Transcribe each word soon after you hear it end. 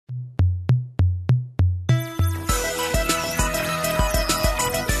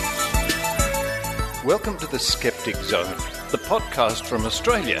Welcome to the Skeptic Zone, the podcast from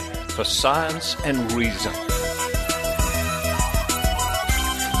Australia for science and reason.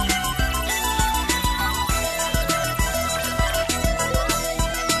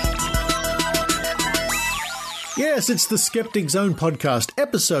 Yes, it's the Skeptic Zone podcast,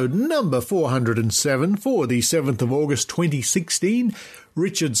 episode number 407 for the 7th of August 2016.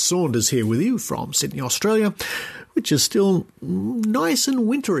 Richard Saunders here with you from Sydney, Australia, which is still nice and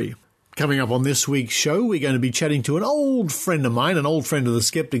wintry. Coming up on this week's show, we're going to be chatting to an old friend of mine, an old friend of the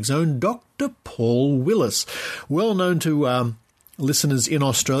Skeptic Zone, Dr Paul Willis. Well known to listeners in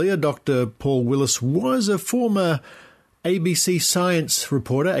Australia, Dr Paul Willis was a former ABC science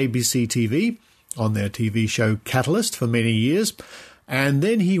reporter, ABC TV, on their TV show Catalyst for many years. And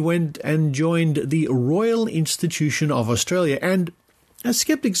then he went and joined the Royal Institution of Australia. And as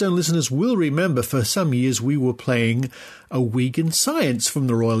Skeptic Zone listeners will remember, for some years we were playing A Week in Science from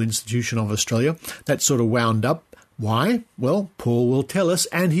the Royal Institution of Australia. That sort of wound up. Why? Well, Paul will tell us,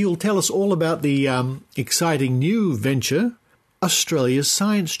 and he'll tell us all about the exciting new venture, Australia's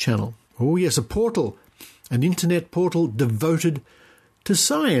Science Channel. Oh yes, a portal, an internet portal devoted to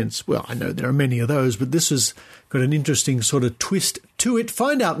science. Well, I know there are many of those, but this has got an interesting sort of twist to it.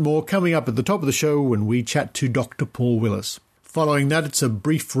 Find out more coming up at the top of the show when we chat to Dr. Paul Willis. Following that, it's a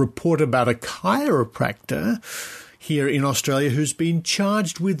brief report about a chiropractor here in Australia who's been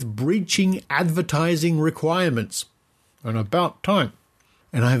charged with breaching advertising requirements. And about time.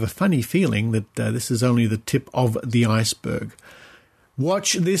 And I have a funny feeling that this is only the tip of the iceberg.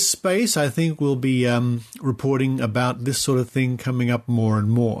 Watch this space. I think we'll be reporting about this sort of thing coming up more and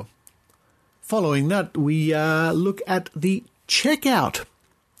more. Following that, we look at the Checkout.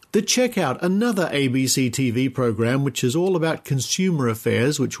 The Checkout, another ABC TV program, which is all about consumer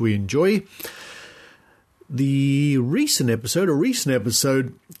affairs, which we enjoy. A recent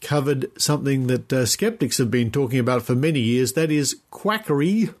episode covered something that skeptics have been talking about for many years. That is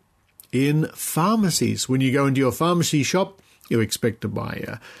quackery in pharmacies. When you go into your pharmacy shop, you expect to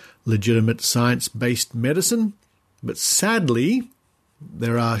buy legitimate science-based medicine, but sadly,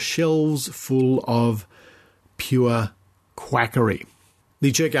 there are shelves full of pure quackery.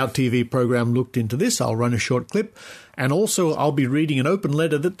 The Checkout TV program looked into this. I'll run a short clip, and also I'll be reading an open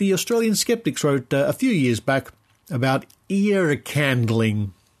letter that the Australian Skeptics wrote a few years back about ear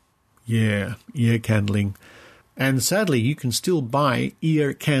candling. Yeah, ear candling. And sadly, you can still buy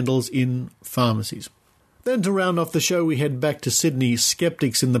ear candles in pharmacies. Then to round off the show, we head back to Sydney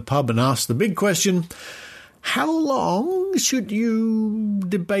Skeptics in the pub and ask the big question: how long should you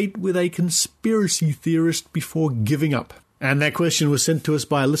debate with a conspiracy theorist before giving up? And that question was sent to us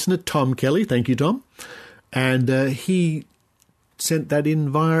by a listener, Tom Kelly. Thank you, Tom. And he sent that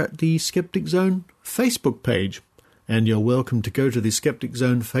in via the Skeptic Zone Facebook page. And you're welcome to go to the Skeptic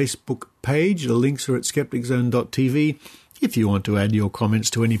Zone Facebook page. The links are at skepticzone.tv if you want to add your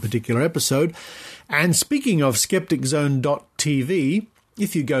comments to any particular episode. And speaking of skepticzone.tv,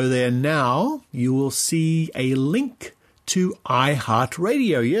 if you go there now, you will see a link to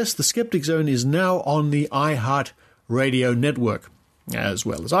iHeartRadio. Yes, the Skeptic Zone is now on the iHeartRadio network, as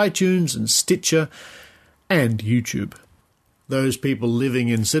well as iTunes and Stitcher and YouTube. Those people living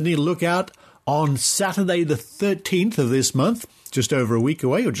in Sydney, look out on Saturday the 13th of this month, just over a week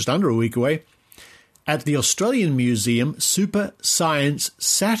away, or just under a week away, at the Australian Museum Super Science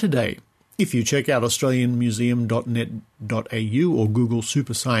Saturday. If you check out australianmuseum.net.au or Google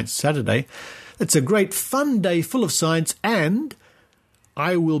Super Science Saturday, it's a great fun day full of science, and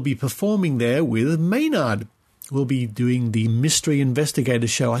I will be performing there with Maynard. We'll be doing the Mystery Investigator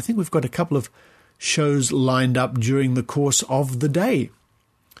show. I think we've got a couple of shows lined up during the course of the day.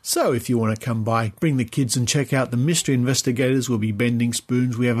 So if you want to come by, bring the kids and check out the Mystery Investigators. We'll be bending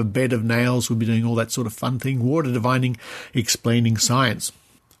spoons. We have a bed of nails. We'll be doing all that sort of fun thing. Water divining, explaining science.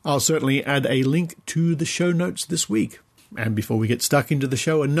 I'll certainly add a link to the show notes this week. And before we get stuck into the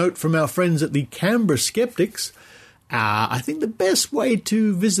show, a note from our friends at the Canberra Skeptics. I think the best way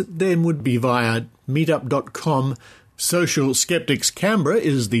to visit them would be via meetup.com. Social Skeptics Canberra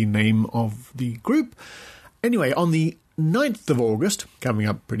is the name of the group. Anyway, on the 9th of August, coming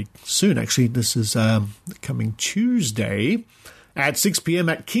up pretty soon actually, this is coming Tuesday, at 6 p.m.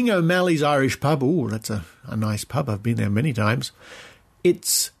 at King O'Malley's Irish Pub. Oh, that's a nice pub. I've been there many times.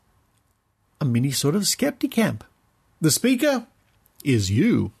 It's a mini sort of skeptic camp. The speaker is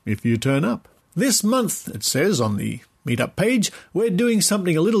you, if you turn up. This month, it says on the meetup page, we're doing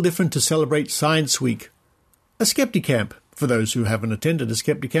something a little different to celebrate Science Week. A Skeptic Camp. For those who haven't attended a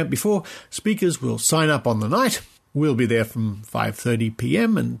Skeptic Camp before, speakers will sign up on the night. We'll be there from 5:30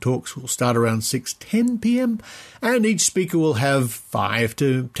 p.m. and talks will start around 6:10 p.m. And each speaker will have 5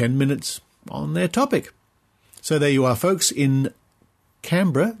 to 10 minutes on their topic. So there you are, folks, in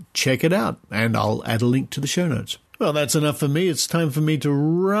Canberra. Check it out, and I'll add a link to the show notes. Well, that's enough for me. It's time for me to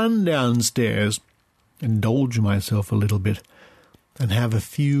run downstairs, indulge myself a little bit, and have a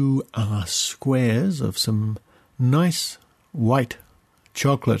few squares of some nice white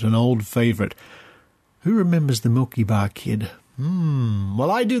chocolate, an old favourite. Who remembers the Milky Bar Kid? While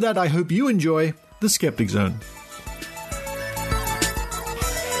I do that, I hope you enjoy the Skeptic Zone.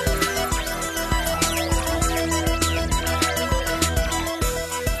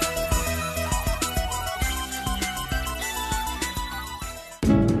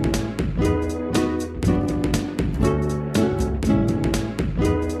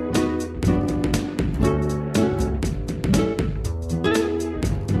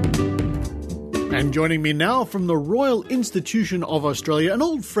 Joining me now from the Royal Institution of Australia, an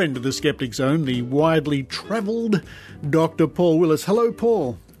old friend of the Skeptic Zone, the widely travelled Dr Paul Willis. Hello,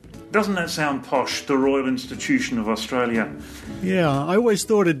 Paul. Doesn't that sound posh, the Royal Institution of Australia? Yeah, I always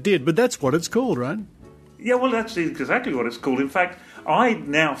thought it did, but that's what it's called, right? Yeah, well, that's exactly what it's called. In fact, I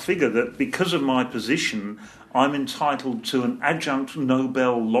now figure that because of my position, I'm entitled to an adjunct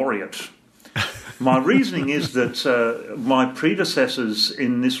Nobel laureate. My reasoning is that my predecessors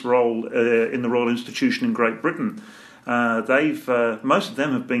in this role in the Royal Institution in Great Britain, most of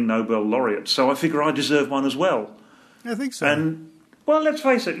them have been Nobel laureates, so I figure I deserve one as well. I think so. And, well, let's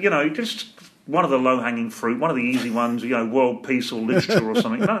face it, just one of the low-hanging fruit, one of the easy ones, world peace or literature or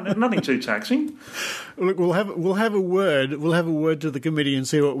something. No, nothing too taxing. Look, we'll have a word to the committee and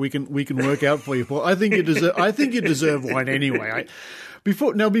see what we can work out for you, Paul. I think you deserve one anyway.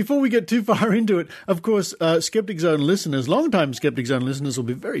 Before we get too far into it, of course, Skeptic Zone listeners, long-time Skeptic Zone listeners, will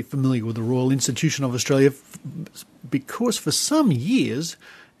be very familiar with the Royal Institution of Australia because for some years,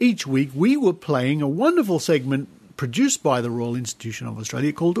 each week, we were playing a wonderful segment produced by the Royal Institution of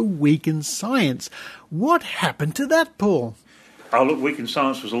Australia called A Week in Science. What happened to that, Paul? Oh, look, Week in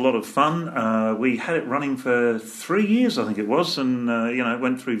Science was a lot of fun. We had it running for 3 years, I think it was, and, it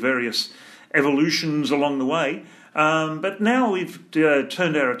went through various evolutions along the way. But now we've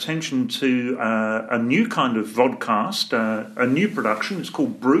turned our attention to a new kind of vodcast, a new production. It's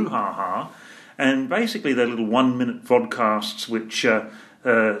called Brouhaha, and basically they're little 1-minute vodcasts which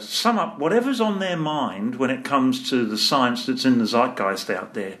sum up whatever's on their mind when it comes to the science that's in the zeitgeist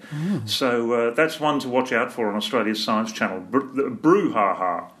out there. So that's one to watch out for on Australia's Science Channel,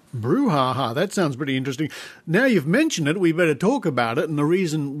 Brouhaha. Brouhaha, that sounds pretty interesting. Now you've mentioned it, we better talk about it. And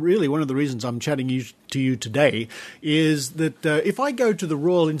one of the reasons I'm chatting to you today is that if I go to the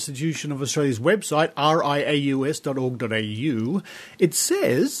Royal Institution of Australia's website, RiAus.2016, it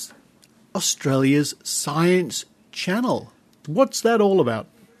says Australia's Science Channel. What's that all about?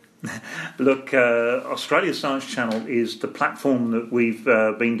 Look, Australia's Science Channel is the platform that we've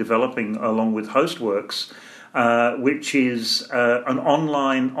been developing along with Hostworks, which is an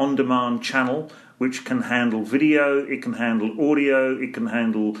online, on-demand channel which can handle video, it can handle audio, it can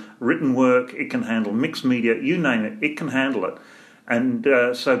handle written work, it can handle mixed media, you name it, it can handle it. And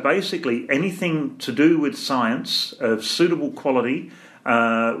so basically anything to do with science of suitable quality,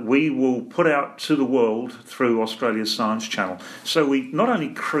 we will put out to the world through Australia's Science Channel. So we not only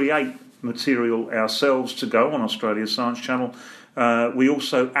create material ourselves to go on Australia's Science Channel, we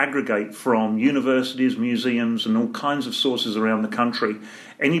also aggregate from universities, museums, and all kinds of sources around the country.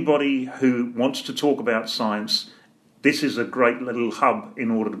 Anybody who wants to talk about science, this is a great little hub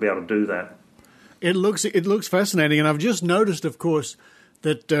in order to be able to do that. It looks fascinating, and I've just noticed, of course,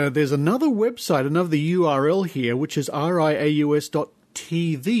 that there's another website, another URL here, which is RiAus.tv.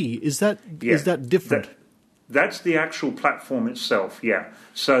 Is that different? That's the actual platform itself, yeah.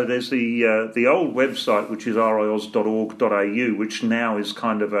 So there's the old website, which is RiAus.org.au, which now is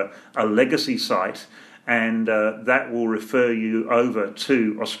kind of a legacy site, and that will refer you over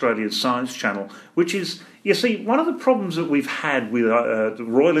to Australia's Science Channel, which is, you see, one of the problems that we've had with the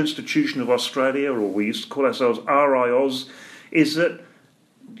Royal Institution of Australia, or we used to call ourselves RiAus, is that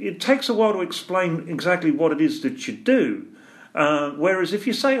it takes a while to explain exactly what it is that you do. Whereas if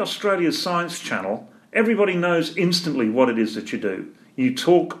you say Australia's Science Channel, everybody knows instantly what it is that you do. You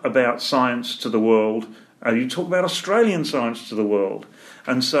talk about science to the world, you talk about Australian science to the world.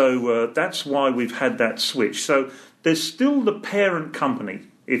 And so that's why we've had that switch. So there's still the parent company,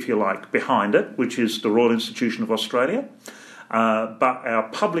 if you like, behind it, which is the Royal Institution of Australia. But our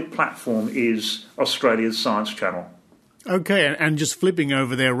public platform is Australia's Science Channel. Okay, and just flipping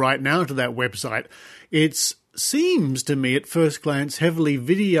over there right now to that website, it seems to me at first glance heavily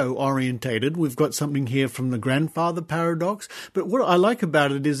video orientated. We've got something here from the grandfather paradox, but what I like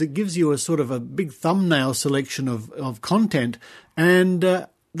about it is it gives you a sort of a big thumbnail selection of content, and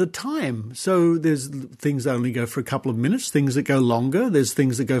the time. So there's things that only go for a couple of minutes, things that go longer, there's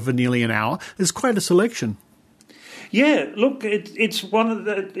things that go for nearly an hour. There's quite a selection. Yeah, look, it's one of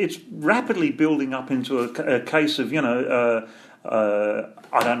the. It's rapidly building up into a case of, I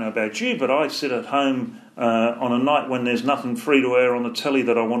don't know about you, but I sit at home on a night when there's nothing free to air on the telly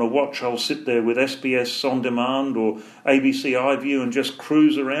that I want to watch. I'll sit there with SBS On Demand or ABC iView and just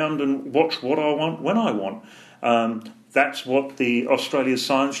cruise around and watch what I want when I want. That's what the Australia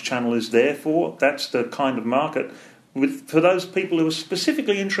Science Channel is there for. That's the kind of market for those people who are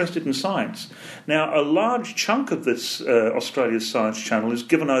specifically interested in science. Now, a large chunk of this Australia Science Channel is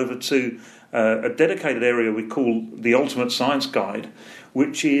given over to a dedicated area we call the Ultimate Science Guide,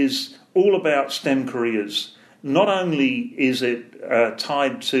 which is all about STEM careers. Not only is it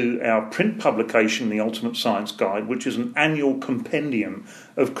tied to our print publication, the Ultimate Science Guide, which is an annual compendium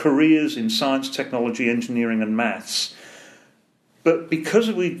of careers in science, technology, engineering and maths, but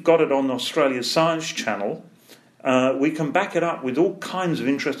because we've got it on Australia's Science Channel, we can back it up with all kinds of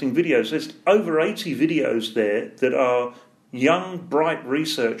interesting videos. There's over 80 videos there that are young, bright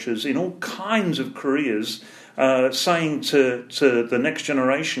researchers in all kinds of careers saying to the next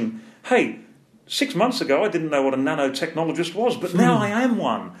generation, hey, 6 months ago I didn't know what a nanotechnologist was, but now I am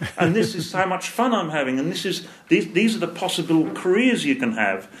one. And this is how much fun I'm having. And these are the possible careers you can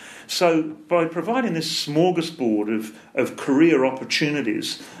have. So by providing this smorgasbord of career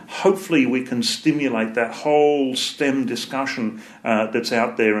opportunities, hopefully we can stimulate that whole STEM discussion that's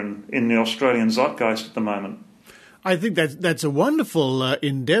out there in the Australian zeitgeist at the moment. I think that's a wonderful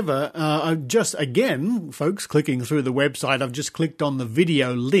endeavour. Just again, folks, clicking through the website, I've just clicked on the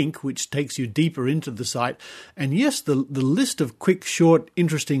video link, which takes you deeper into the site. And yes, the list of quick, short,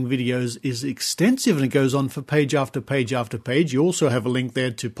 interesting videos is extensive, and it goes on for page after page after page. You also have a link there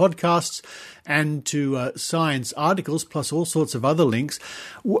to podcasts and to science articles, plus all sorts of other links.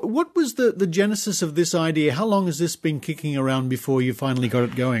 What was the genesis of this idea? How long has this been kicking around before you finally got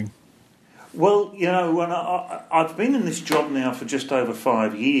it going? Well, when I've been in this job now for just over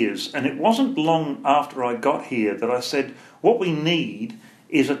 5 years, and it wasn't long after I got here that I said, what we need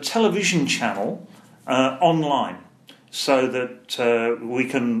is a television channel online so that we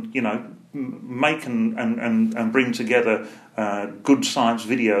can, make and bring together good science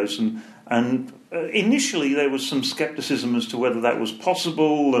videos. And initially there was some scepticism as to whether that was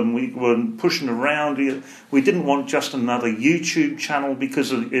possible, and we were pushing around. We didn't want just another YouTube channel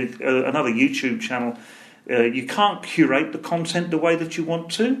because another YouTube channel, you can't curate the content the way that you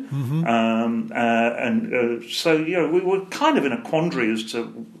want to. Mm-hmm. So we were kind of in a quandary as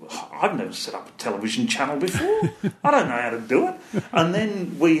to, I've never set up a television channel before. I don't know how to do it. And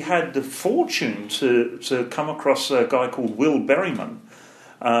then we had the fortune to come across a guy called Will Berryman,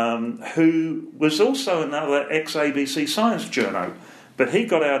 who was also another ex-ABC Science journo, but he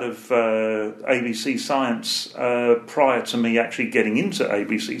got out of ABC Science prior to me actually getting into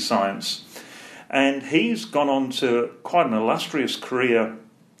ABC Science, and he's gone on to quite an illustrious career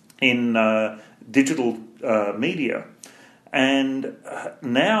in digital media, and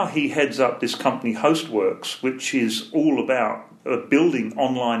now he heads up this company Hostworks, which is all about building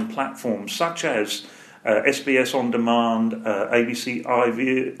online platforms such as SBS On Demand, ABC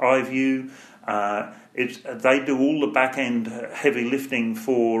iView. They do all the back-end heavy lifting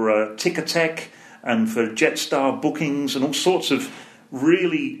for Ticketek and for Jetstar bookings and all sorts of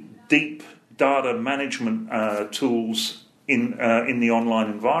really deep data management tools in the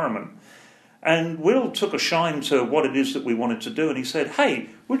online environment. And Will took a shine to what it is that we wanted to do, and he said, hey,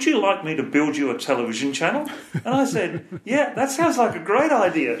 would you like me to build you a television channel? And I said, yeah, that sounds like a great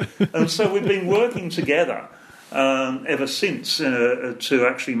idea. And so we've been working together ever since to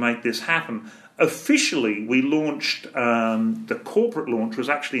actually make this happen. Officially, we launched, the corporate launch was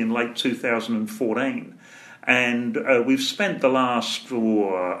actually in late 2014, and we've spent the last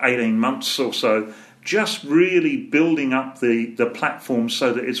 18 months or so just really building up the platform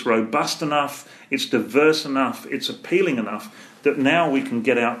so that it's robust enough, it's diverse enough, it's appealing enough that now we can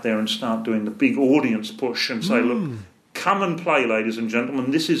get out there and start doing the big audience push and say, look, come and play, ladies and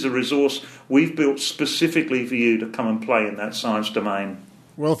gentlemen. This is a resource we've built specifically for you to come and play in that science domain.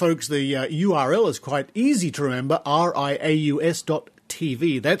 Well, folks, the URL is quite easy to remember, RiAus.TV.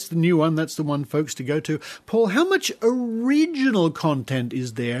 That's the new one. That's the one, folks, to go to. Paul, how much original content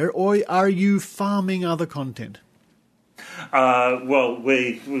is there, or are you farming other content? Well,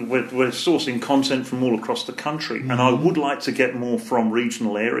 we're sourcing content from all across the country, and I would like to get more from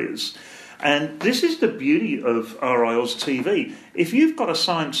regional areas. And this is the beauty of RiAus TV. If you've got a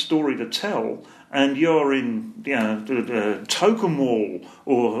science story to tell, and you're in Tokemwall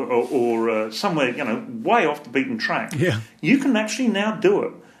or somewhere way off the beaten track, you can actually now do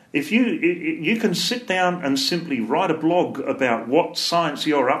it. If you can sit down and simply write a blog about what science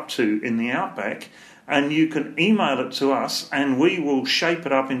you're up to in the outback, and you can email it to us, and we will shape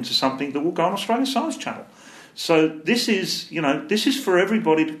it up into something that will go on Australian Science Channel. So this is for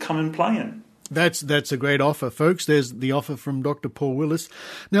everybody to come and play in. That's a great offer, folks. There's the offer from Dr. Paul Willis.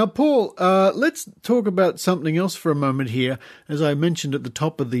 Now, Paul, let's talk about something else for a moment here. As I mentioned at the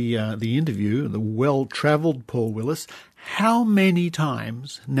top of the interview, the well-travelled Paul Willis. How many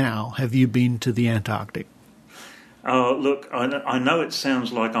times now have you been to the Antarctic? Look, I know it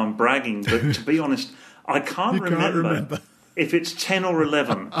sounds like I'm bragging, but to be honest, I can't remember if it's 10 or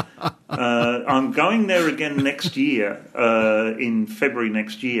 11. I'm going there again next year, in February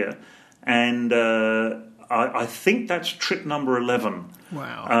next year, and I think that's trip number 11.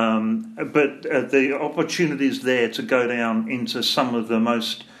 Wow. But the opportunity is there to go down into some of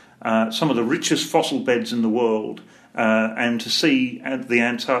the richest fossil beds in the world. And to see the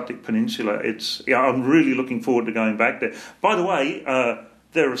Antarctic Peninsula, I'm really looking forward to going back there. By the way,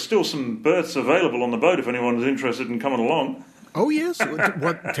 there are still some berths available on the boat if anyone is interested in coming along. Oh yes,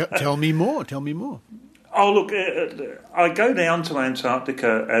 tell me more. Tell me more. Oh look, I go down to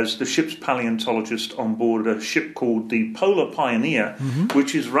Antarctica as the ship's paleontologist on board a ship called the Polar Pioneer,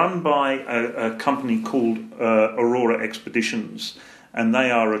 which is run by a company called Aurora Expeditions. And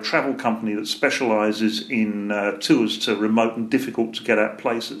they are a travel company that specialises in tours to remote and difficult to get at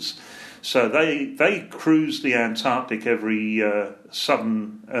places. So they cruise the Antarctic every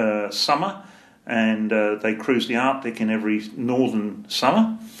southern summer, and they cruise the Arctic in every northern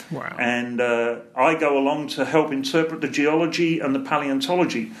summer. Wow. And I go along to help interpret the geology and the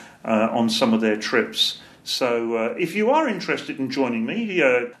paleontology on some of their trips. So if you are interested in joining me,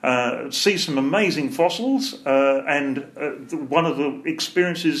 see some amazing fossils, and one of the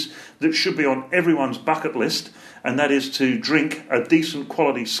experiences that should be on everyone's bucket list, and that is to drink a decent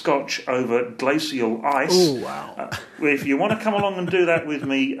quality scotch over glacial ice. Oh, wow. If you want to come along and do that with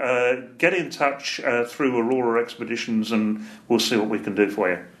me, get in touch through Aurora Expeditions, and we'll see what we can do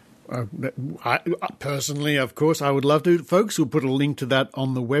for you. I personally, of course, I would love to. Folks, we'll put a link to that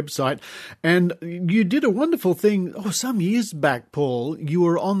on the website. And you did a wonderful thing, some years back, Paul. You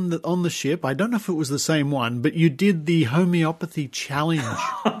were on the ship. I don't know if it was the same one, but you did the homeopathy challenge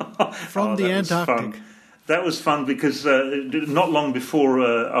from the Antarctic. That was fun because not long before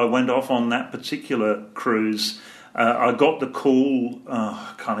I went off on that particular cruise, I got the call.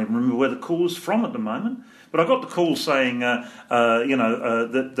 I can't even remember where the call was from at the moment. But I got the call saying,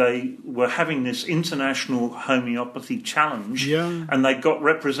 that they were having this international homeopathy challenge, and they got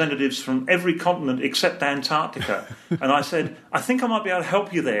representatives from every continent except Antarctica. And I said, I think I might be able to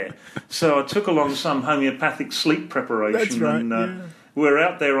help you there. So I took along some homeopathic sleep preparation. That's right, and we're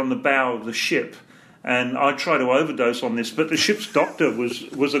out there on the bow of the ship. And I tried to overdose on this, but the ship's doctor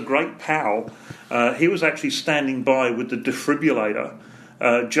was a great pal. He was actually standing by with the defibrillator,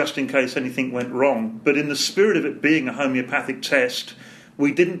 just in case anything went wrong. But in the spirit of it being a homeopathic test,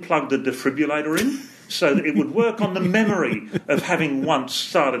 we didn't plug the defibrillator in so that it would work on the memory of having once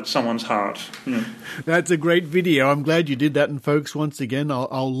started someone's heart. Yeah. That's a great video. I'm glad you did that. And folks, once again,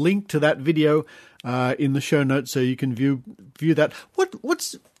 I'll link to that video in the show notes so you can view that.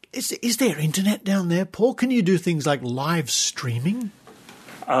 Is there internet down there, Paul? Can you do things like live streaming?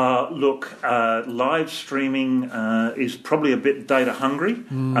 Live streaming is probably a bit data hungry.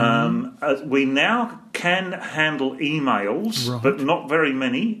 We now can handle emails, but not very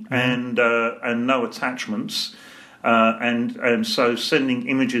many, and no attachments. And so sending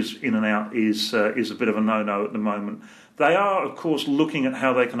images in and out is a bit of a no-no at the moment. They are, of course, looking at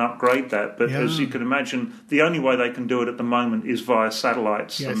how they can upgrade that, but as you can imagine, the only way they can do it at the moment is via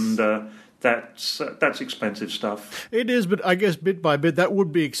satellites, and that's expensive stuff. It is, but I guess bit by bit, that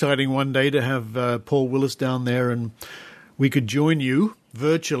would be exciting one day to have Paul Willis down there, and we could join you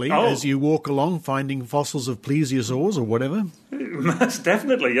virtually as you walk along finding fossils of plesiosaurs or whatever. Most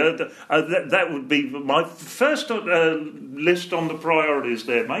definitely. That would be my first list on the priorities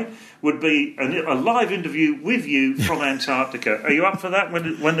there, mate, would be a live interview with you from Antarctica. Are you up for that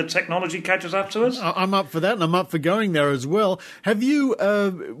when the technology catches up to us? I'm up for that, and I'm up for going there as well. Have you,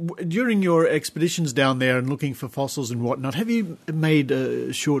 during your expeditions down there and looking for fossils and whatnot, have you made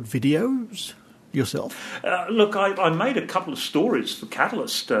short videos yourself? I made a couple of stories for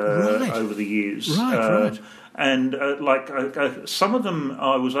Catalyst over the years. Right. And some of them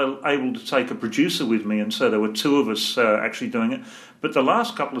I was able to take a producer with me, and so there were two of us actually doing it. But the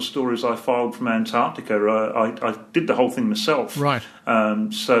last couple of stories I filed from Antarctica, I did the whole thing myself. Right.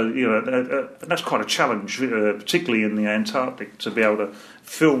 So that's quite a challenge, particularly in the Antarctic, to be able to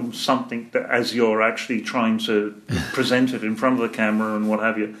film something that as you're actually trying to present it in front of the camera and what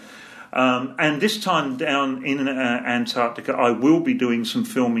have you. And this time down in Antarctica, I will be doing some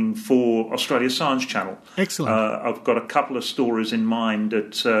filming for Australia Science Channel. Excellent. I've got a couple of stories in mind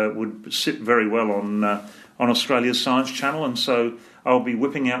that would sit very well on Australia Science Channel, and so I'll be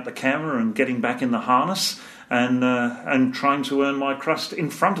whipping out the camera and getting back in the harness and trying to earn my crust in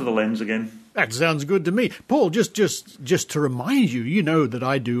front of the lens again. That sounds good to me. Paul, just to remind you, you know that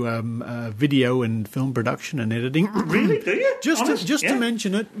I do video and film production and editing. Really? Do you? Just to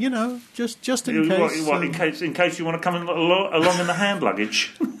mention it, just in case. In case you want to come along in the hand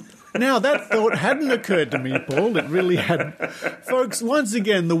luggage. Now, that thought hadn't occurred to me, Paul. It really hadn't. Folks, once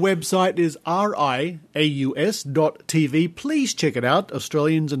again, the website is RiAus.tv. Please check it out,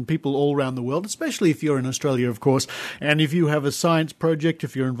 Australians and people all around the world, especially if you're in Australia, of course. And if you have a science project,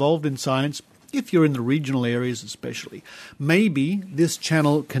 if you're involved in science, if you're in the regional areas especially, maybe this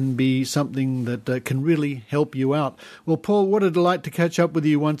channel can be something that can really help you out. Well, Paul, what a delight to catch up with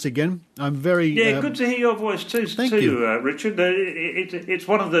you once again. I'm very... Yeah, good to hear your voice too, Richard. It's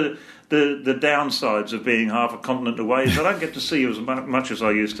one of the downsides of being half a continent away is I don't get to see you as much as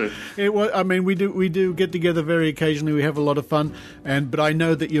I used to. We do get together very occasionally. We have a lot of fun, but I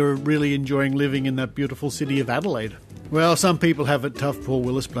know that you're really enjoying living in that beautiful city of Adelaide. Well, some people have it tough, Paul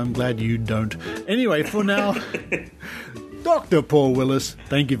Willis, but I'm glad you don't. Anyway, for now, Dr. Paul Willis,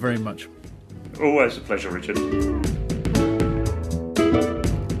 thank you very much. Always a pleasure, Richard.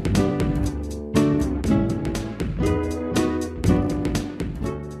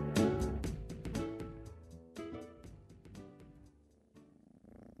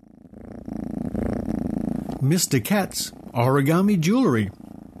 Mr. Cat's origami jewellery,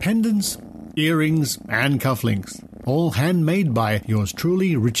 pendants, earrings and cufflinks, all handmade by yours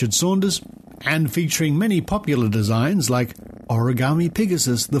truly, Richard Saunders, and featuring many popular designs like Origami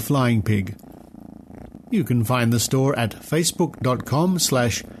Pegasus the Flying Pig. You can find the store at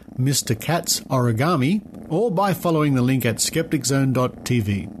facebook.com/Mr. Cat's Origami or by following the link at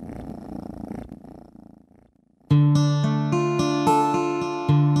skepticzone.tv.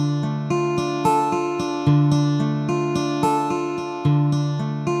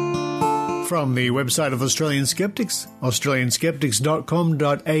 From the website of Australian Skeptics,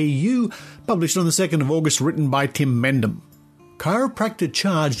 australianskeptics.com.au, published on the 2nd of August, written by Tim Mendham. Chiropractor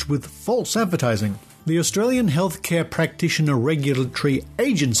charged with false advertising. The Australian Healthcare Practitioner Regulatory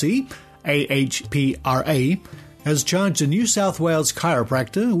Agency, AHPRA, has charged a New South Wales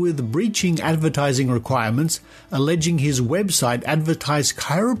chiropractor with breaching advertising requirements, alleging his website advertised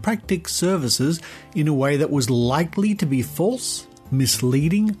chiropractic services in a way that was likely to be false,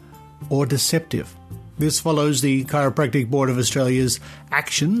 misleading, or deceptive. This follows the Chiropractic Board of Australia's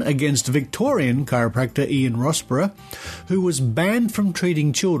action against Victorian chiropractor Ian Rossborough, who was banned from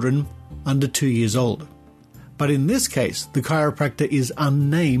treating children under 2 years old. But in this case, the chiropractor is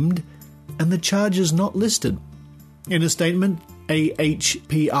unnamed and the charges not listed. In a statement,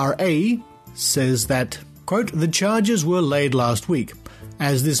 AHPRA says that, quote, "The charges were laid last week.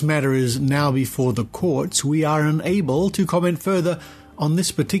 As this matter is now before the courts, we are unable to comment further on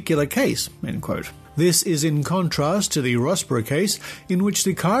this particular case," end quote. This is in contrast to the Rossborough case, in which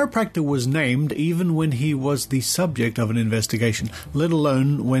the chiropractor was named even when he was the subject of an investigation, let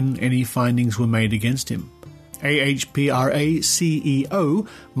alone when any findings were made against him. AHPRA CEO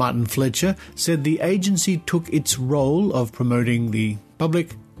Martin Fletcher said the agency took its role of promoting the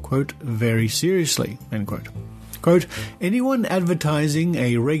public, quote, "very seriously," end quote. Quote, "Anyone advertising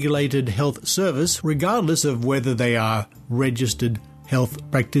a regulated health service, regardless of whether they are registered health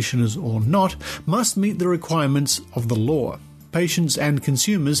practitioners or not, must meet the requirements of the law. Patients and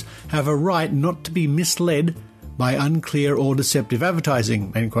consumers have a right not to be misled by unclear or deceptive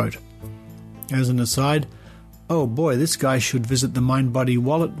advertising," end quote. As an aside, oh boy, this guy should visit the Mind-Body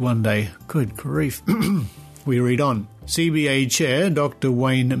Wallet one day. Good grief. We read on. CBA Chair Dr.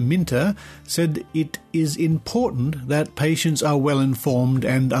 Wayne Minter said it is important that patients are well informed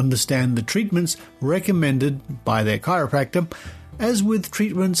and understand the treatments recommended by their chiropractor, as with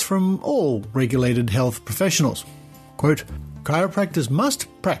treatments from all regulated health professionals. Quote, "Chiropractors must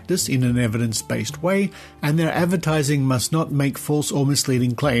practice in an evidence-based way, and their advertising must not make false or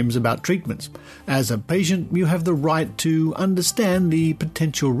misleading claims about treatments. As a patient, you have the right to understand the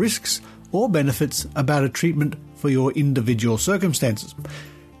potential risks or benefits about a treatment for your individual circumstances.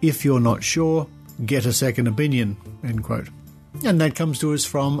 If you're not sure, get a second opinion, end quote. And that comes to us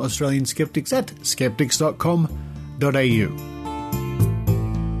from Australian Skeptics at skeptics.com.au.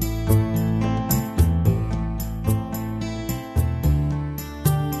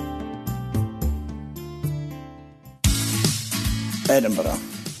 Edinburgh,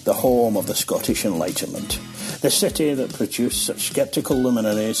 the home of the Scottish Enlightenment. The city that produced such sceptical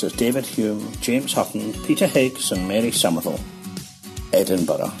luminaries as David Hume, James Hutton, Peter Higgs and Mary Somerville.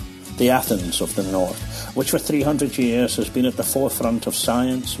 Edinburgh, the Athens of the North, which for 300 years has been at the forefront of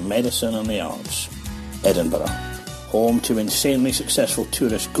science, medicine and the arts. Edinburgh, home to insanely successful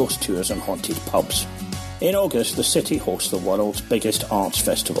tourist ghost tours and haunted pubs. In August, the city hosts the world's biggest arts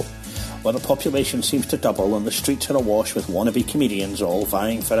festival, where the population seems to double and the streets are awash with wannabe comedians all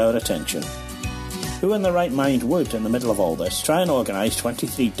vying for our attention. Who in their right mind would, in the middle of all this, try and organise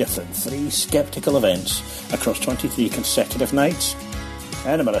 23 different free skeptical events across 23 consecutive nights?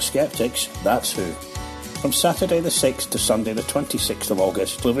 Edinburgh Skeptics, that's who. From Saturday the 6th to Sunday the 26th of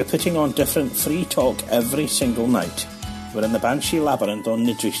August, we'll be putting on different free talk every single night. We're in the Banshee Labyrinth on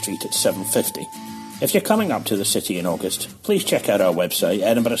Nidri Street at 7:50. If you're coming up to the city in August, please check out our website,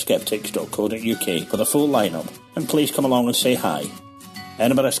 edinburghskeptics.co.uk, for the full lineup, and please come along and say hi.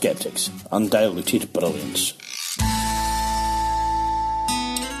 Edinburgh Skeptics, undiluted brilliance.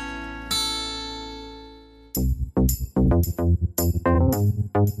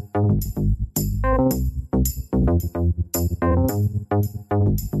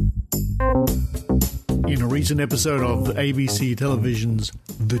 In a recent episode of ABC Television's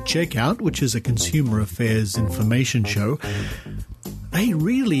The Checkout, which is a consumer affairs information show, they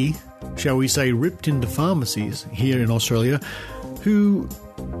really, shall we say, ripped into pharmacies here in Australia who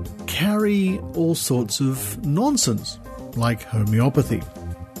carry all sorts of nonsense, like homeopathy.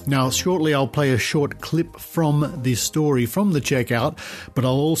 Now, shortly I'll play a short clip from this story from The Checkout, but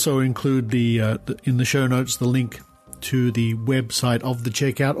I'll also include in the show notes the link to the website of The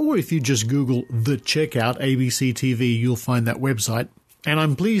Checkout, or if you just Google The Checkout, ABC TV, you'll find that website. And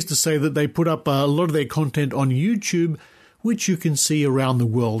I'm pleased to say that they put up a lot of their content on YouTube, which you can see around the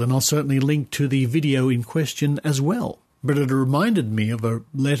world, and I'll certainly link to the video in question as well. But it reminded me of a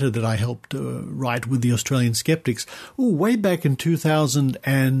letter that I helped write with the Australian Skeptics, way back in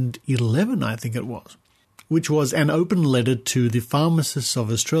 2011, I think it was, which was an open letter to the pharmacists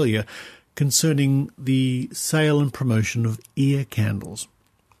of Australia concerning the sale and promotion of ear candles.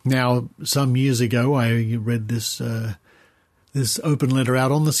 Now, some years ago, I read this open letter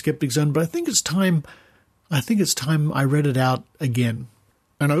out on the Skeptic Zone, but I think it's time I read it out again.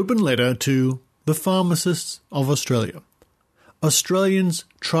 An open letter to the pharmacists of Australia. Australians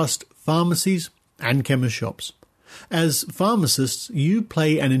trust pharmacies and chemist shops. As pharmacists, you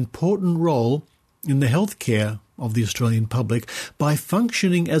play an important role in the healthcare of the Australian public by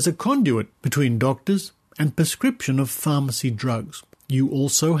functioning as a conduit between doctors and prescription of pharmacy drugs. You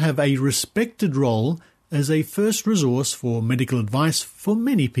also have a respected role as a first resource for medical advice for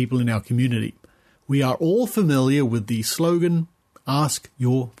many people in our community. We are all familiar with the slogan, "Ask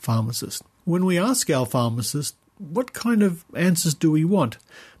your pharmacist." When we ask our pharmacist, what kind of answers do we want?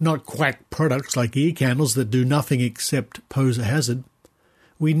 Not quack products like ear candles that do nothing except pose a hazard.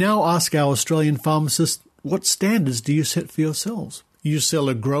 We now ask our Australian pharmacists, what standards do you set for yourselves? You sell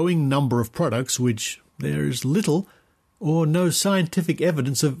a growing number of products which there is little or no scientific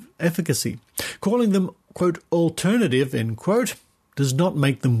evidence of efficacy. Calling them, quote, alternative, end quote, does not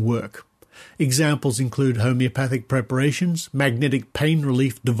make them work. Examples include homeopathic preparations, magnetic pain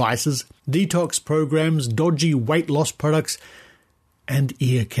relief devices, detox programs, dodgy weight loss products, and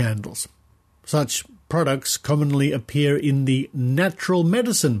ear candles. Such products commonly appear in the natural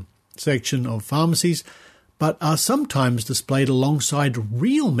medicine section of pharmacies, but are sometimes displayed alongside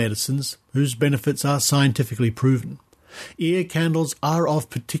real medicines whose benefits are scientifically proven. Ear candles are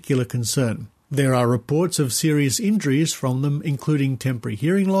of particular concern. There are reports of serious injuries from them, including temporary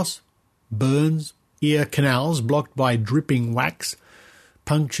hearing loss, burns, ear canals blocked by dripping wax,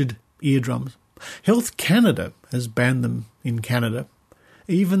 punctured eardrums. Health Canada has banned them in Canada.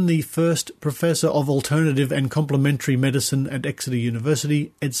 Even the first professor of alternative and complementary medicine at Exeter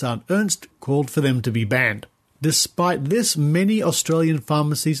University, Edzard Ernst, called for them to be banned. Despite this, many Australian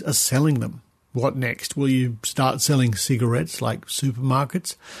pharmacies are selling them. What next? Will you start selling cigarettes like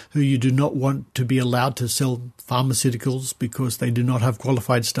supermarkets, who you do not want to be allowed to sell pharmaceuticals because they do not have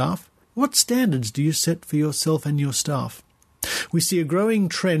qualified staff? What standards do you set for yourself and your staff? We see a growing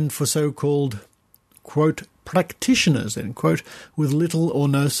trend for so-called, quote, practitioners, end quote, with little or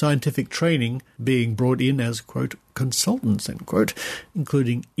no scientific training being brought in as, quote, consultants, end quote,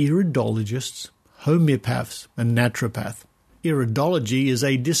 including iridologists, homeopaths, and naturopaths. iridology is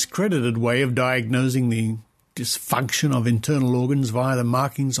a discredited way of diagnosing the dysfunction of internal organs via the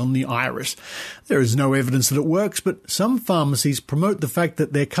markings on the iris. There is no evidence that it works, but some pharmacies promote the fact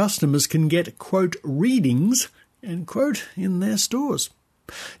that their customers can get, quote, readings, end quote, in their stores.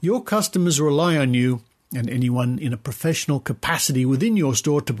 Your customers rely on you and anyone in a professional capacity within your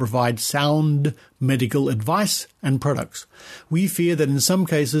store to provide sound medical advice and products. We fear that in some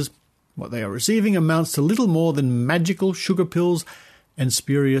cases, what they are receiving amounts to little more than magical sugar pills and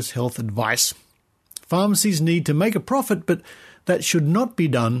spurious health advice. Pharmacies need to make a profit, but that should not be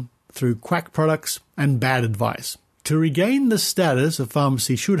done through quack products and bad advice. To regain the status a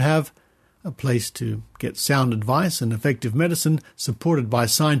pharmacy should have, a place to get sound advice and effective medicine supported by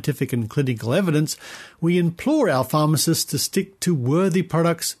scientific and clinical evidence, we implore our pharmacists to stick to worthy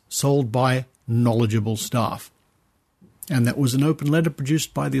products sold by knowledgeable staff. And that was an open letter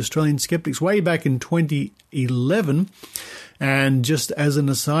produced by the Australian Skeptics way back in 2011. And just as an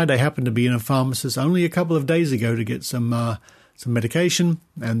aside, I happened to be in a pharmacist only a couple of days ago to get some medication,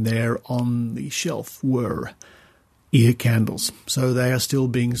 and there on the shelf were ear candles. So they are still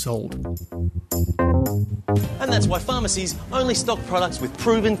being sold. And that's why pharmacies only stock products with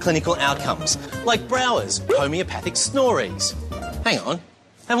proven clinical outcomes, like Browers homeopathic snories. Hang on,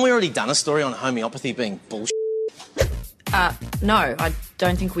 haven't we already done a story on homeopathy being bullshit? No, I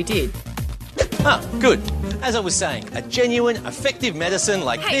don't think we did. Ah, good. As I was saying, a genuine, effective medicine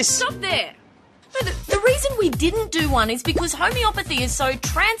like Hey, this... stop there! No, the reason we didn't do one is because homeopathy is so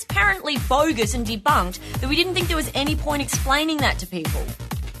transparently bogus and debunked that we didn't think there was any point explaining that to people.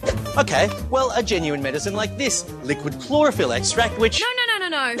 Okay, well, a genuine medicine like this, liquid chlorophyll extract, which...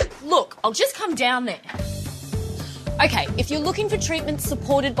 No. Look, I'll just come down there. Okay, if you're looking for treatments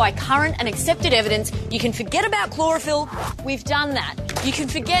supported by current and accepted evidence, you can forget about chlorophyll. We've done that. You can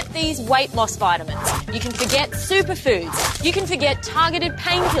forget these weight loss vitamins. You can forget superfoods. You can forget targeted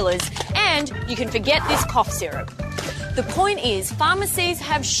painkillers. And you can forget this cough syrup. The point is, pharmacies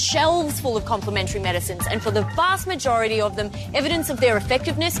have shelves full of complementary medicines, and for the vast majority of them, evidence of their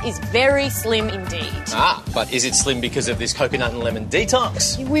effectiveness is very slim indeed. Ah, but is it slim because of this coconut and lemon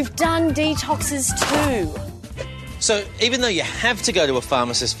detox? We've done detoxes too. So even though you have to go to a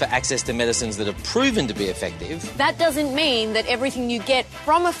pharmacist for access to medicines that are proven to be effective... That doesn't mean that everything you get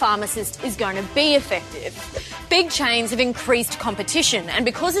from a pharmacist is going to be effective. Big chains have increased competition, and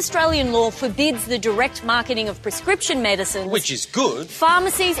because Australian law forbids the direct marketing of prescription medicines... Which is good.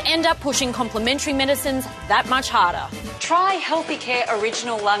 Pharmacies end up pushing complementary medicines that much harder. Try Healthy Care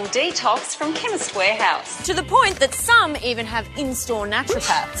Original Lung Detox from Chemist Warehouse. To the point that some even have in-store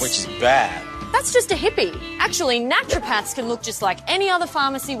naturopaths. Which is bad. That's just a hippie. Actually, naturopaths can look just like any other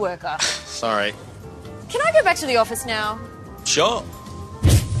pharmacy worker. Sorry. Can I go back to the office now? Sure.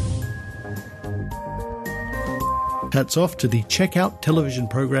 Hats off to the Checkout television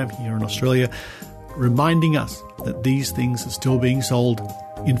program here in Australia, reminding us that these things are still being sold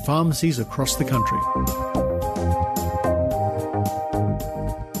in pharmacies across the country.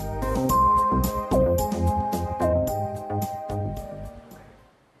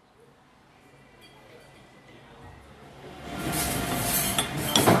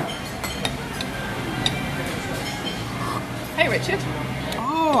 Hey, Richard.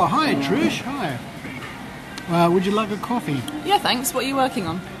 Oh, hi, Trish. Hi. Would you like a coffee? Yeah, thanks. What are you working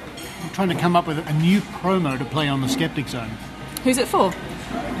on? I'm trying to come up with a new promo to play on the Skeptic Zone. Who's it for?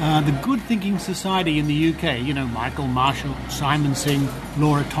 The Good Thinking Society in the UK. You know, Michael Marshall, Simon Singh,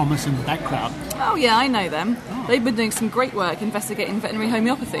 Laura Thomas and that crowd. Oh, yeah, I know them. Oh. They've been doing some great work investigating veterinary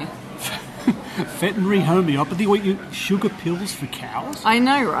homeopathy. Veterinary homeopathy? What, you sugar pills for cows? I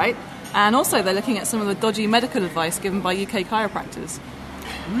know, right? And also they're looking at some of the dodgy medical advice given by UK chiropractors.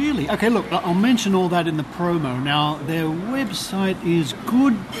 Really? Okay, look, I'll mention all that in the promo. Now, their website is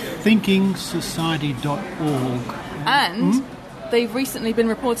goodthinkingsociety.org. And they've recently been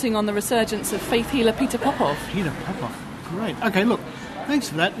reporting on the resurgence of faith healer Peter Popoff. Peter Popoff. Great. Okay, look, thanks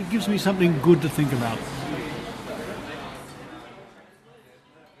for that. It gives me something good to think about.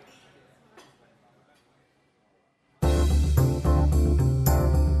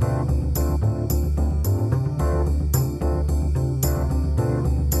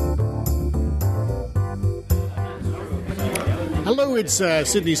 Hello, it's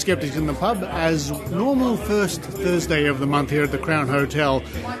Sydney Skeptics in the pub, as normal first Thursday of the month here at the Crown Hotel.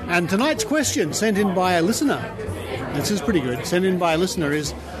 And tonight's question, sent in by a listener, this is pretty good, sent in by a listener,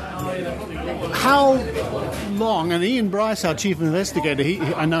 is how long, and Ian Bryce, our chief investigator,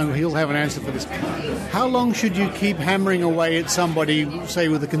 I know he'll have an answer for this, how long should you keep hammering away at somebody, say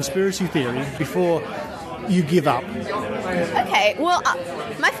with a conspiracy theory, before you give up? Okay, well,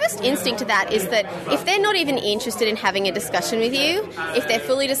 my first instinct to that is that if they're not even interested in having a discussion with you, if they're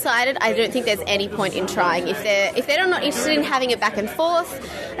fully decided, I don't think there's any point in trying. If they're not interested in having a back and forth,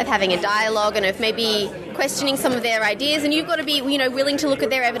 of having a dialogue, and of maybe questioning some of their ideas, and you've got to be, willing to look at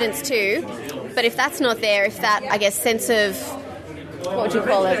their evidence too. But if that's not there, if that, I guess, sense of, what would you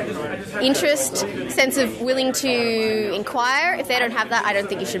call it, interest, sense of willing to inquire, if they don't have that, I don't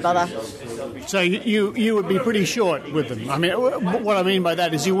think you should bother. So you would be pretty short with them. I mean, what I mean by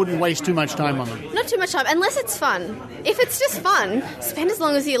that is you wouldn't waste too much time on them. Not too much time, unless it's fun. If it's just fun, spend as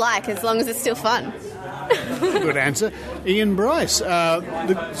long as you like, as long as it's still fun. Good answer. Ian Bryce.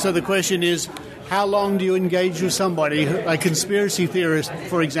 So the question is, how long do you engage with somebody, a conspiracy theorist,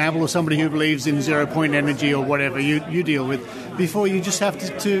 for example, or somebody who believes in zero-point energy or whatever you deal with, before you just have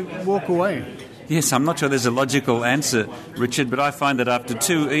to walk away? Yes, I'm not sure there's a logical answer, Richard, but I find that after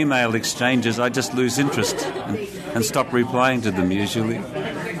 2 email exchanges, I just lose interest and stop replying to them usually.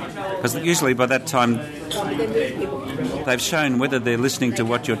 Because usually by that time, they've shown whether they're listening to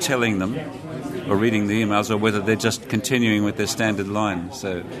what you're telling them or reading the emails, or whether they're just continuing with their standard line.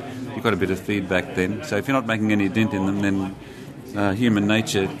 So you've got a bit of feedback then. So if you're not making any dent in them, then human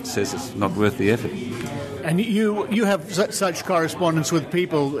nature says it's not worth the effort. And you have such correspondence with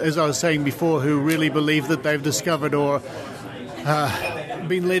people, as I was saying before, who really believe that they've discovered or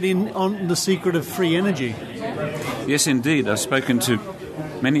been let in on the secret of free energy. Yes, indeed. I've spoken to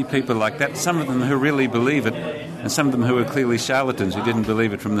many people like that, some of them who really believe it, and some of them who are clearly charlatans who didn't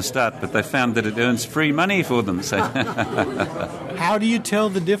believe it from the start, but they found that it earns free money for them. So, how do you tell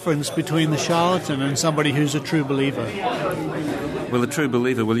the difference between the charlatan and somebody who's a true believer? Well, a true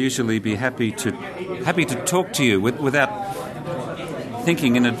believer will usually be happy to talk to you without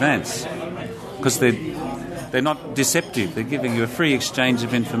thinking in advance, because they're not deceptive. They're giving you a free exchange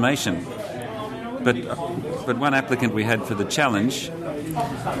of information. But one applicant we had for the challenge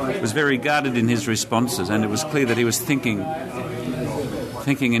was very guarded in his responses, and it was clear that he was thinking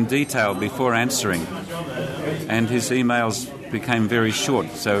in detail before answering, and his emails became very short,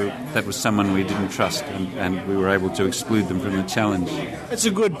 so that was someone we didn't trust, and we were able to exclude them from the challenge. That's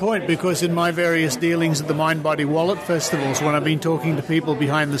a good point, because in my various dealings at the Mind Body Wallet festivals, when I've been talking to people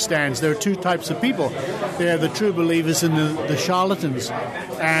behind the stands, there are 2 types of people. There are the true believers and the charlatans,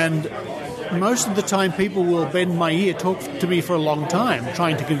 and most of the time people will bend my ear, talk to me for a long time,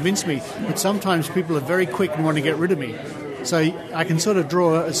 trying to convince me, but sometimes people are very quick and want to get rid of me. So I can sort of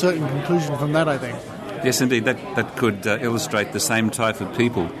draw a certain conclusion from that, I think. Yes, indeed, that could illustrate the same type of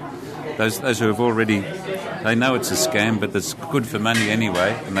people. Those who have already, they know it's a scam, but it's good for money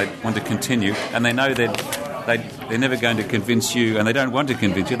anyway, and they want to continue, and they know they're never going to convince you, and they don't want to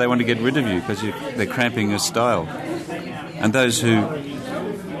convince you, they want to get rid of you because they're cramping your style. And those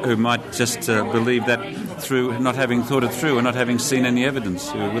who might just believe that through not having thought it through and not having seen any evidence,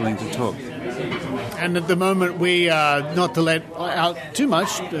 who are willing to talk. And at the moment, we not to let out too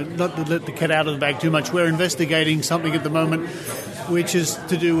much, not to let the cat out of the bag too much, we're investigating something at the moment which is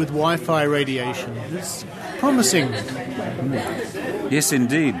to do with Wi-Fi radiation. It's promising. Yes,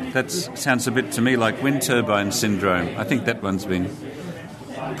 indeed. That sounds a bit to me like wind turbine syndrome. I think that one's been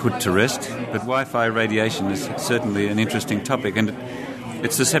put to rest. But Wi-Fi radiation is certainly an interesting topic, and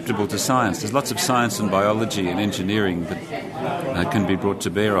it's susceptible to science. There's lots of science and biology and engineering that can be brought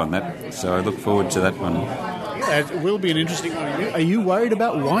to bear on that. So I look forward to that one. It will be an interesting one. Are you worried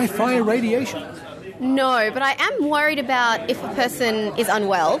about Wi-Fi radiation? No, but I am worried about if a person is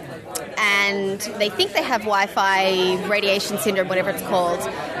unwell and they think they have Wi-Fi radiation syndrome, whatever it's called,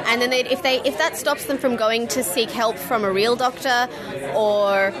 and then if that stops them from going to seek help from a real doctor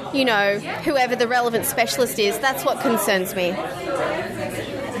or, whoever the relevant specialist is, that's what concerns me.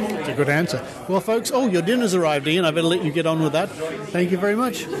 That's a good answer. Well, folks, your dinner's arrived, Ian. I better let you get on with that. Thank you very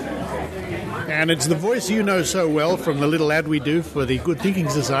much. And it's the voice you know so well from the little ad we do for the Good Thinking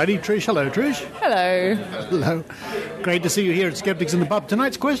Society. Trish, hello, Trish. Hello. Hello. Great to see you here at Skeptics in the Pub.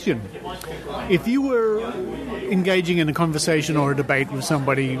 Tonight's question: if you were engaging in a conversation or a debate with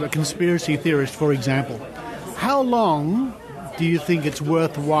somebody, a conspiracy theorist, for example, how long do you think it's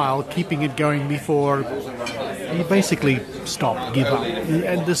worthwhile keeping it going before you basically stop, give up,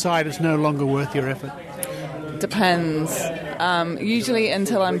 and decide it's no longer worth your effort? Depends. Usually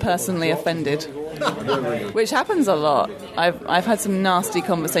until I'm personally offended, which happens a lot. I've had some nasty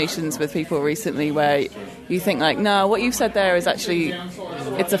conversations with people recently where, you think like, no, what you've said there is actually,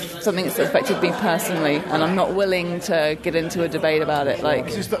 it's something that's affected me personally, and I'm not willing to get into a debate about it. Like,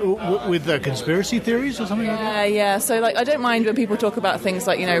 with conspiracy theories or something like that? Yeah. So like, I don't mind when people talk about things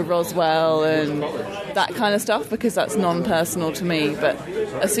like, Roswell and that kind of stuff, because that's non-personal to me. But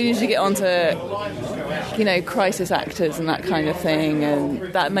as soon as you get onto, crisis actors and that kind of thing,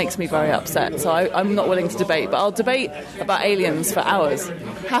 and that makes me very upset. So I'm not willing to debate, but I'll debate about aliens for hours,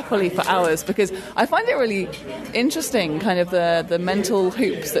 happily for hours, because I find it really interesting, kind of the mental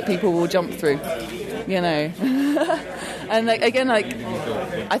hoops that people will jump through, And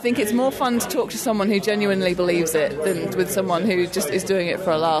I think it's more fun to talk to someone who genuinely believes it than with someone who just is doing it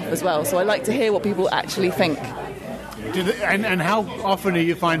for a laugh as well. So I like to hear what people actually think. And how often do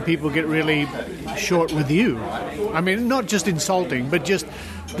you find people get really short with you? I mean, not just insulting, but just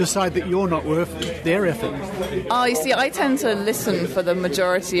decide that you're not worth their effort. Oh, you see, I tend to listen for the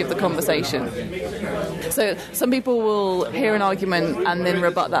majority of the conversation. So some people will hear an argument and then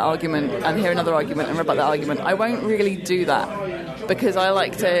rebut that argument, and hear another argument and rebut that argument. I won't really do that, because I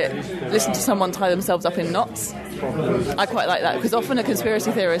like to listen to someone tie themselves up in knots. I quite like that, because often a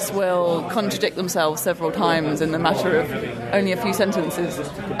conspiracy theorist will contradict themselves several times in the matter of only a few sentences.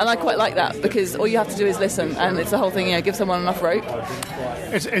 And I quite like that, because all you have to do is listen, and it's the whole thing, give someone enough rope.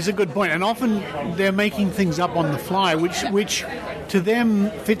 It's a good point. And often they're making things up on the fly, which to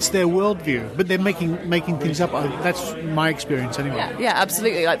them fits their worldview, but they're making things up. That's my experience anyway. Yeah,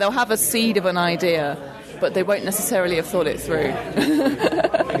 absolutely. Like, they'll have a seed of an idea, but they won't necessarily have thought it through.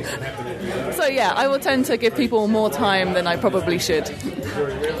 So, yeah, I will tend to give people more time than I probably should.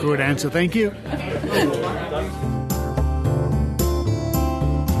 Good answer, thank you.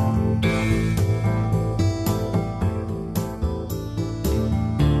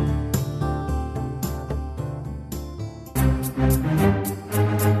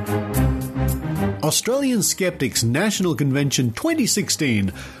 Australian Skeptics National Convention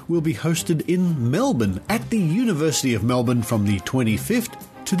 2016 will be hosted in Melbourne at the University of Melbourne from the 25th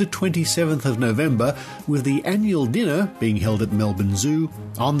to the 27th of November, with the annual dinner being held at Melbourne Zoo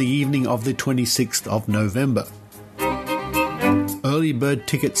on the evening of the 26th of November. Early bird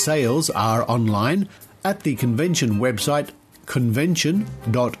ticket sales are online at the convention website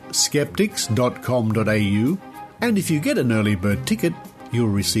convention.skeptics.com.au, and if you get an early bird ticket, you'll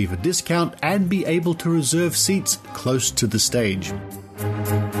receive a discount and be able to reserve seats close to the stage.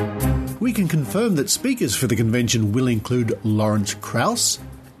 We can confirm that speakers for the convention will include Lawrence Krauss,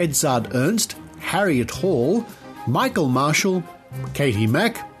 Edzard Ernst, Harriet Hall, Michael Marshall, Katie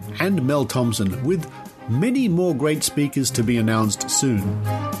Mack, and Mel Thompson, with many more great speakers to be announced soon.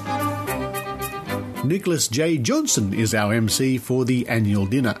 Nicholas J. Johnson is our MC for the annual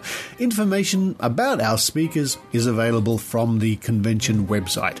dinner. Information about our speakers is available from the convention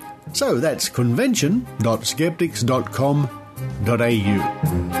website. So that's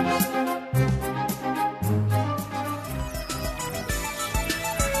convention.skeptics.com.au.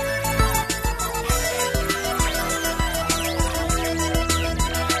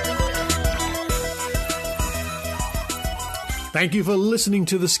 Thank you for listening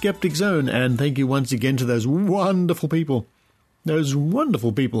to the Skeptic Zone, and thank you once again to those wonderful people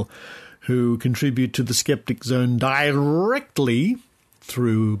who contribute to the Skeptic Zone directly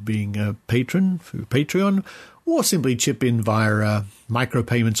through being a patron, through Patreon, or simply chip in via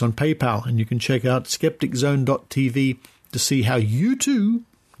micropayments on PayPal. And you can check out skepticzone.tv to see how you too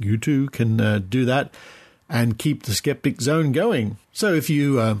can do that and keep the Skeptic Zone going. So if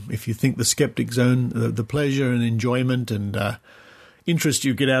you think the Skeptic Zone, the pleasure and enjoyment and interest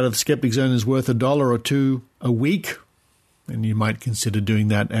you get out of the Skeptic Zone is worth $1 or $2 a week, then you might consider doing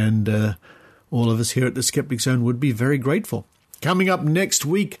that. And all of us here at the Skeptic Zone would be very grateful. Coming up next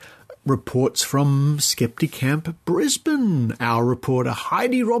week, reports from Skeptic Camp Brisbane. Our reporter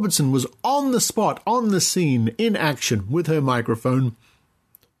Heidi Robertson was on the spot, on the scene, in action with her microphone.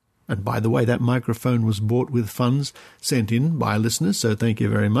 And by the way, that microphone was bought with funds sent in by listeners, so thank you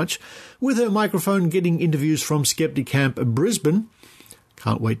very much. With her microphone getting interviews from Skeptic Camp Brisbane.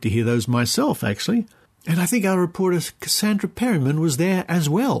 Can't wait to hear those myself, actually. And I think our reporter Cassandra Perryman was there as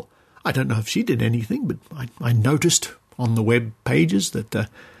well. I don't know if she did anything, but I noticed on the web pages that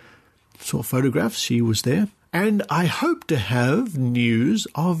saw photographs, she was there. And I hope to have news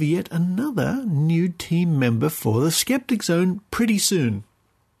of yet another new team member for the Skeptic Zone pretty soon.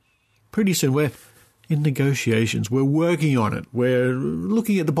 Pretty soon. We're in negotiations. We're working on it. We're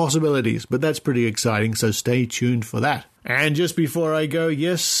looking at the possibilities, but that's pretty exciting, so stay tuned for that. And just before I go,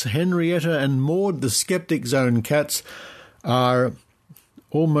 yes, Henrietta and Maud, the Skeptic Zone cats, are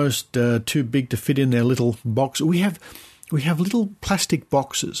almost too big to fit in their little box. We have little plastic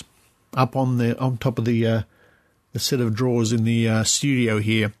boxes up on top of the set of drawers in the studio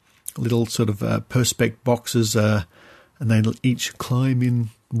here, little sort of perspex boxes, and they'll each climb in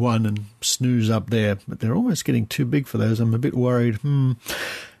one and snooze up there. But they're almost getting too big for those. I'm a bit worried.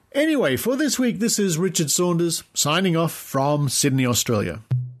 Anyway, for this week, this is Richard Saunders signing off from Sydney, Australia.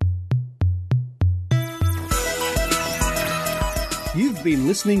 You've been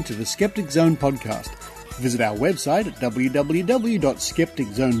listening to the Skeptic Zone podcast. Visit our website at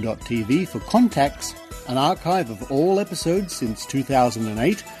www.skepticzone.tv for contacts, an archive of all episodes since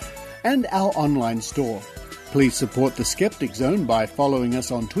 2008, and our online store. Please support the Skeptic Zone by following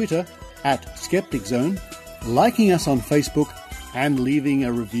us on Twitter @Skeptic Zone, liking us on Facebook, and leaving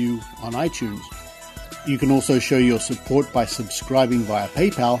a review on iTunes. You can also show your support by subscribing via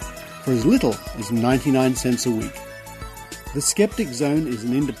PayPal for as little as 99 cents a week. The Skeptic Zone is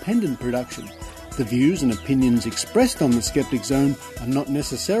an independent production. The views and opinions expressed on the Skeptic Zone are not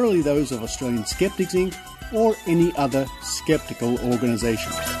necessarily those of Australian Skeptics Inc. or any other skeptical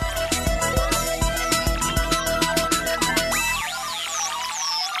organisation.